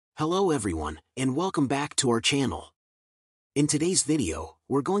Hello everyone, and welcome back to our channel. In today's video,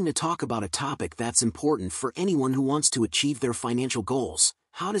 we're going to talk about a topic that's important for anyone who wants to achieve their financial goals: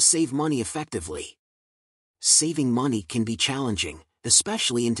 how to save money effectively. Saving money can be challenging,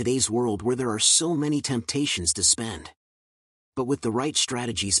 especially in today's world where there are so many temptations to spend. But with the right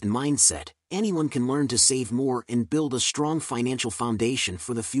strategies and mindset, anyone can learn to save more and build a strong financial foundation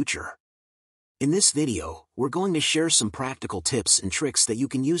for the future. In this video, we're going to share some practical tips and tricks that you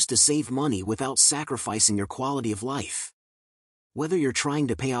can use to save money without sacrificing your quality of life. Whether you're trying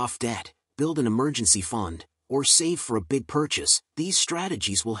to pay off debt, build an emergency fund, or save for a big purchase, these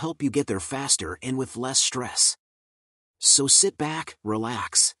strategies will help you get there faster and with less stress. So sit back,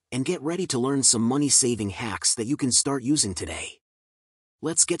 relax, and get ready to learn some money-saving hacks that you can start using today.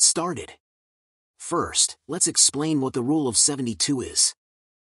 Let's get started. First, let's explain what the Rule of 72 is.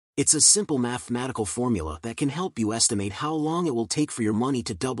 It's a simple mathematical formula that can help you estimate how long it will take for your money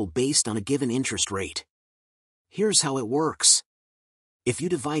to double based on a given interest rate. Here's how it works. If you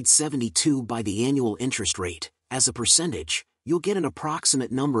divide 72 by the annual interest rate, as a percentage, you'll get an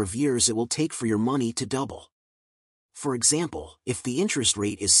approximate number of years it will take for your money to double. For example, if the interest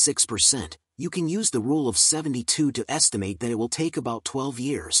rate is 6%, you can use the Rule of 72 to estimate that it will take about 12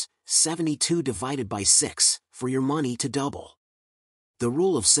 years, 72 divided by 6, for your money to double. The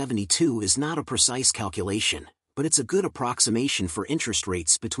Rule of 72 is not a precise calculation, but it's a good approximation for interest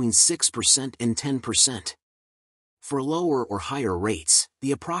rates between 6% and 10%. For lower or higher rates,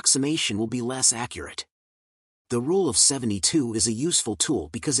 the approximation will be less accurate. The Rule of 72 is a useful tool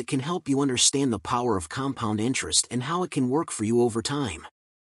because it can help you understand the power of compound interest and how it can work for you over time.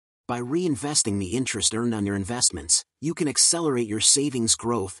 By reinvesting the interest earned on your investments, you can accelerate your savings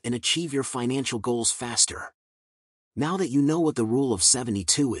growth and achieve your financial goals faster. Now that you know what the Rule of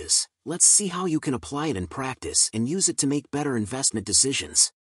 72 is, let's see how you can apply it in practice and use it to make better investment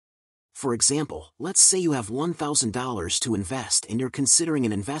decisions. For example, let's say you have $1,000 to invest and you're considering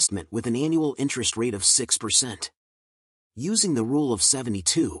an investment with an annual interest rate of 6%. Using the Rule of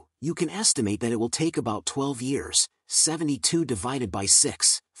 72, you can estimate that it will take about 12 years, 72 divided by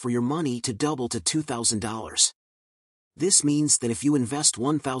 6, for your money to double to $2,000. This means that if you invest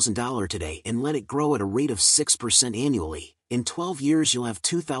 $1,000 today and let it grow at a rate of 6% annually, in 12 years you'll have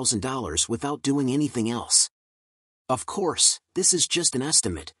 $2,000 without doing anything else. Of course, this is just an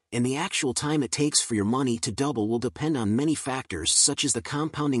estimate, and the actual time it takes for your money to double will depend on many factors such as the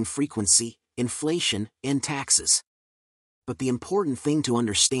compounding frequency, inflation, and taxes. But the important thing to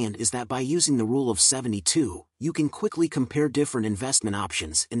understand is that by using the Rule of 72, you can quickly compare different investment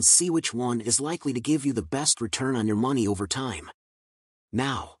options and see which one is likely to give you the best return on your money over time.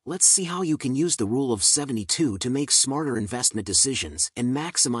 Now, let's see how you can use the Rule of 72 to make smarter investment decisions and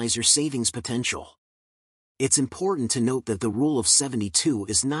maximize your savings potential. It's important to note that the Rule of 72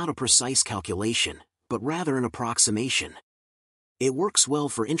 is not a precise calculation, but rather an approximation. It works well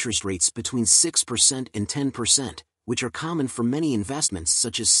for interest rates between 6% and 10%, which are common for many investments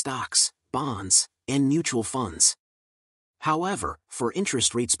such as stocks, bonds, and mutual funds. However, for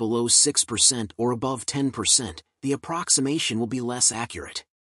interest rates below 6% or above 10%, the approximation will be less accurate.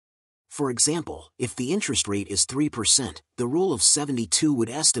 For example, if the interest rate is 3%, the Rule of 72 would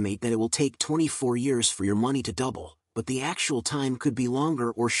estimate that it will take 24 years for your money to double, but the actual time could be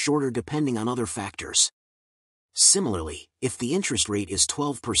longer or shorter depending on other factors. Similarly, if the interest rate is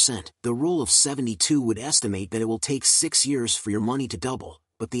 12%, the Rule of 72 would estimate that it will take 6 years for your money to double,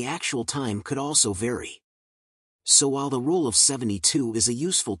 but the actual time could also vary. So while the Rule of 72 is a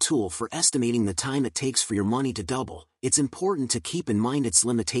useful tool for estimating the time it takes for your money to double, it's important to keep in mind its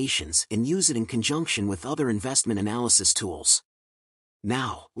limitations and use it in conjunction with other investment analysis tools.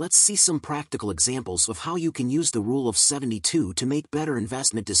 Now, let's see some practical examples of how you can use the Rule of 72 to make better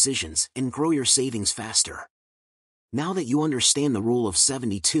investment decisions and grow your savings faster. Now that you understand the Rule of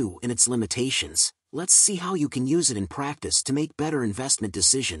 72 and its limitations, let's see how you can use it in practice to make better investment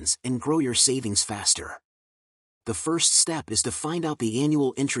decisions and grow your savings faster. The first step is to find out the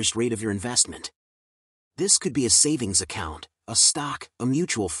annual interest rate of your investment. This could be a savings account, a stock, a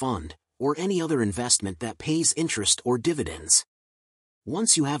mutual fund, or any other investment that pays interest or dividends.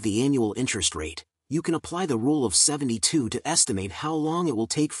 Once you have the annual interest rate, you can apply the Rule of 72 to estimate how long it will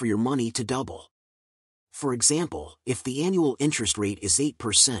take for your money to double. For example, if the annual interest rate is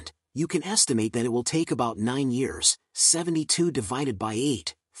 8%, you can estimate that it will take about 9 years, 72 divided by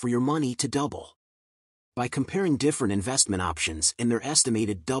 8, for your money to double. By comparing different investment options and their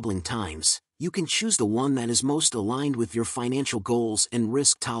estimated doubling times, you can choose the one that is most aligned with your financial goals and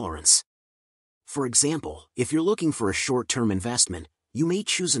risk tolerance. For example, if you're looking for a short-term investment, you may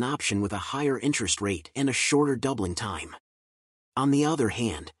choose an option with a higher interest rate and a shorter doubling time. On the other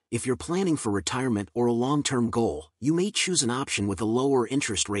hand, If you're planning for retirement or a long-term goal, you may choose an option with a lower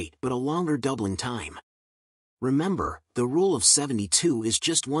interest rate but a longer doubling time. Remember, the rule of 72 is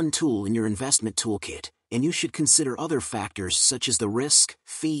just one tool in your investment toolkit, and you should consider other factors such as the risk,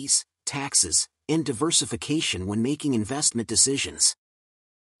 fees, taxes, and diversification when making investment decisions.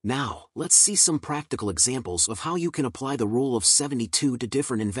 Now, let's see some practical examples of how you can apply the rule of 72 to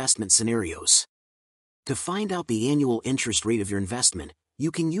different investment scenarios. To find out the annual interest rate of your investment, you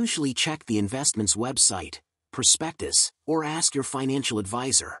can usually check the investment's website, prospectus, or ask your financial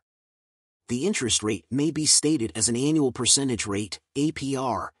advisor. The interest rate may be stated as an annual percentage rate,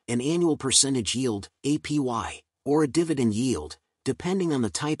 APR, an annual percentage yield, APY, or a dividend yield, depending on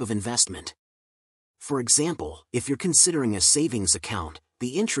the type of investment. For example, if you're considering a savings account,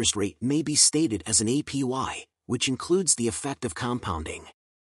 the interest rate may be stated as an APY, which includes the effect of compounding.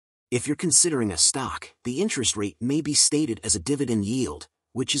 If you're considering a stock, the interest rate may be stated as a dividend yield,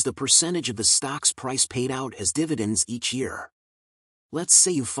 which is the percentage of the stock's price paid out as dividends each year. Let's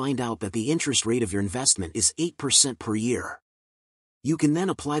say you find out that the interest rate of your investment is 8% per year. You can then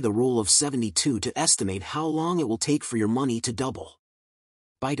apply the rule of 72 to estimate how long it will take for your money to double.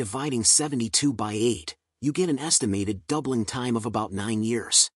 By dividing 72 by 8, you get an estimated doubling time of about 9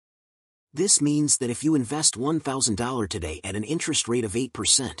 years. This means that if you invest $1,000 today at an interest rate of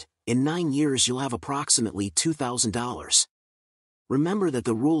 8%, in 9 years you'll have approximately $2,000. Remember that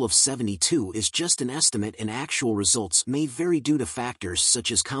the rule of 72 is just an estimate and actual results may vary due to factors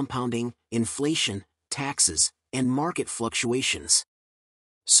such as compounding, inflation, taxes, and market fluctuations.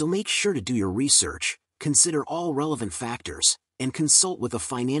 So make sure to do your research, consider all relevant factors, and consult with a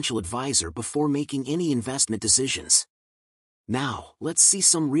financial advisor before making any investment decisions. Now, let's see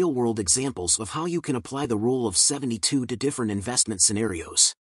some real-world examples of how you can apply the rule of 72 to different investment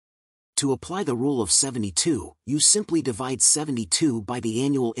scenarios. To apply the rule of 72, you simply divide 72 by the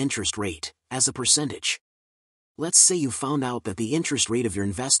annual interest rate, as a percentage. Let's say you found out that the interest rate of your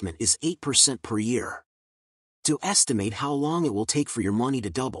investment is 8% per year. To estimate how long it will take for your money to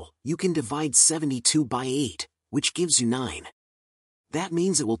double, you can divide 72 by 8, which gives you 9. That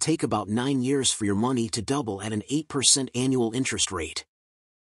means it will take about 9 years for your money to double at an 8% annual interest rate.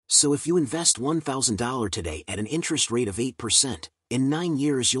 So if you invest $1,000 today at an interest rate of 8%, in 9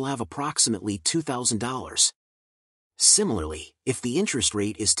 years you'll have approximately $2,000. Similarly, if the interest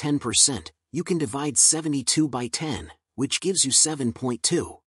rate is 10%, you can divide 72 by 10, which gives you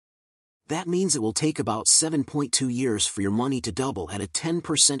 7.2. That means it will take about 7.2 years for your money to double at a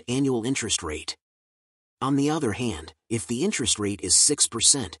 10% annual interest rate. On the other hand, if the interest rate is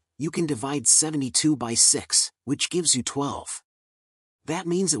 6%, you can divide 72 by 6, which gives you 12. That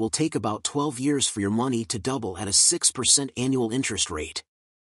means it will take about 12 years for your money to double at a 6% annual interest rate.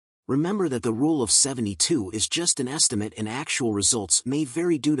 Remember that the rule of 72 is just an estimate and actual results may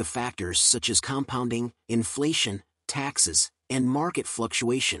vary due to factors such as compounding, inflation, taxes, and market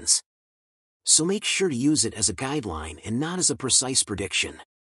fluctuations. So make sure to use it as a guideline and not as a precise prediction.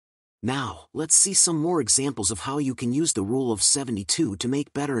 Now, let's see some more examples of how you can use the rule of 72 to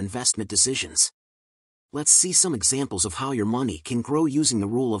make better investment decisions. Let's see some examples of how your money can grow using the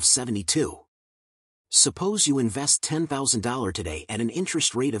rule of 72. Suppose you invest $10,000 today at an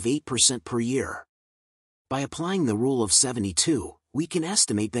interest rate of 8% per year. By applying the rule of 72, we can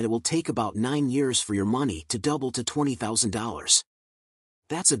estimate that it will take about 9 years for your money to double to $20,000.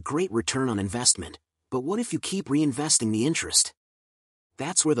 That's a great return on investment, but what if you keep reinvesting the interest?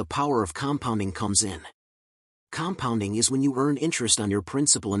 That's where the power of compounding comes in. Compounding is when you earn interest on your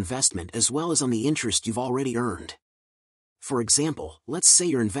principal investment as well as on the interest you've already earned. For example, let's say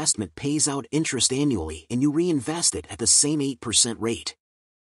your investment pays out interest annually and you reinvest it at the same 8% rate.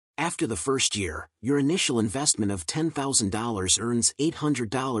 After the first year, your initial investment of $10,000 earns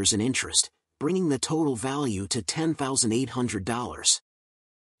 $800 in interest, bringing the total value to $10,800.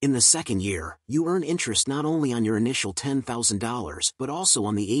 In the second year, you earn interest not only on your initial $10,000 but also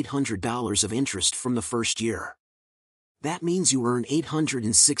on the $800 of interest from the first year. That means you earn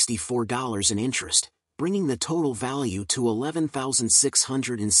 $864 in interest, bringing the total value to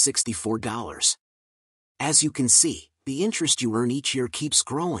 $11,664. As you can see, the interest you earn each year keeps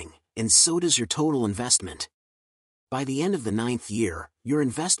growing, and so does your total investment. By the end of the 9th year, your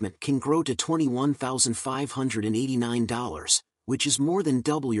investment can grow to $21,589, which is more than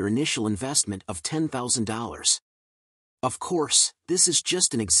double your initial investment of $10,000. Of course, this is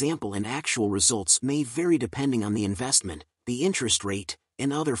just an example and actual results may vary depending on the investment, the interest rate,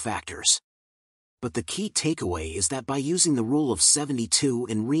 and other factors. But the key takeaway is that by using the rule of 72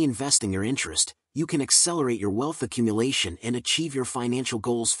 and reinvesting your interest, you can accelerate your wealth accumulation and achieve your financial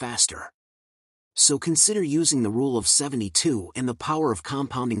goals faster. So consider using the Rule of 72 and the power of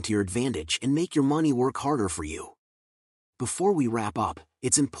compounding to your advantage and make your money work harder for you. Before we wrap up,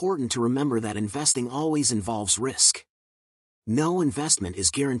 it's important to remember that investing always involves risk. No investment is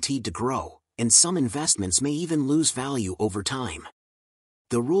guaranteed to grow, and some investments may even lose value over time.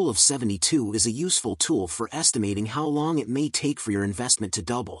 The Rule of 72 is a useful tool for estimating how long it may take for your investment to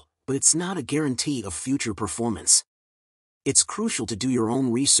double, but it's not a guarantee of future performance. It's crucial to do your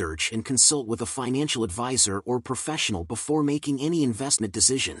own research and consult with a financial advisor or professional before making any investment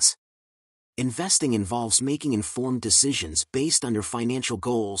decisions. Investing involves making informed decisions based on your financial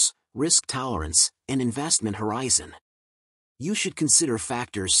goals, risk tolerance, and investment horizon. You should consider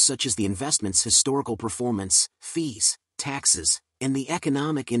factors such as the investment's historical performance, fees, taxes, and the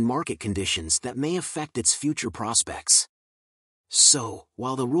economic and market conditions that may affect its future prospects. So,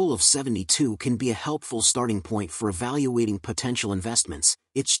 while the Rule of 72 can be a helpful starting point for evaluating potential investments,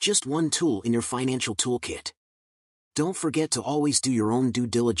 it's just one tool in your financial toolkit. Don't forget to always do your own due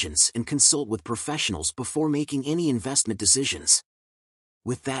diligence and consult with professionals before making any investment decisions.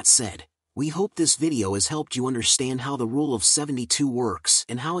 With that said, we hope this video has helped you understand how the Rule of 72 works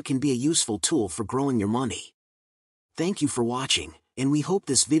and how it can be a useful tool for growing your money. Thank you for watching, and we hope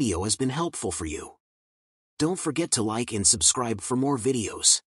this video has been helpful for you. Don't forget to like and subscribe for more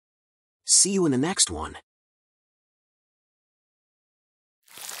videos. See you in the next one.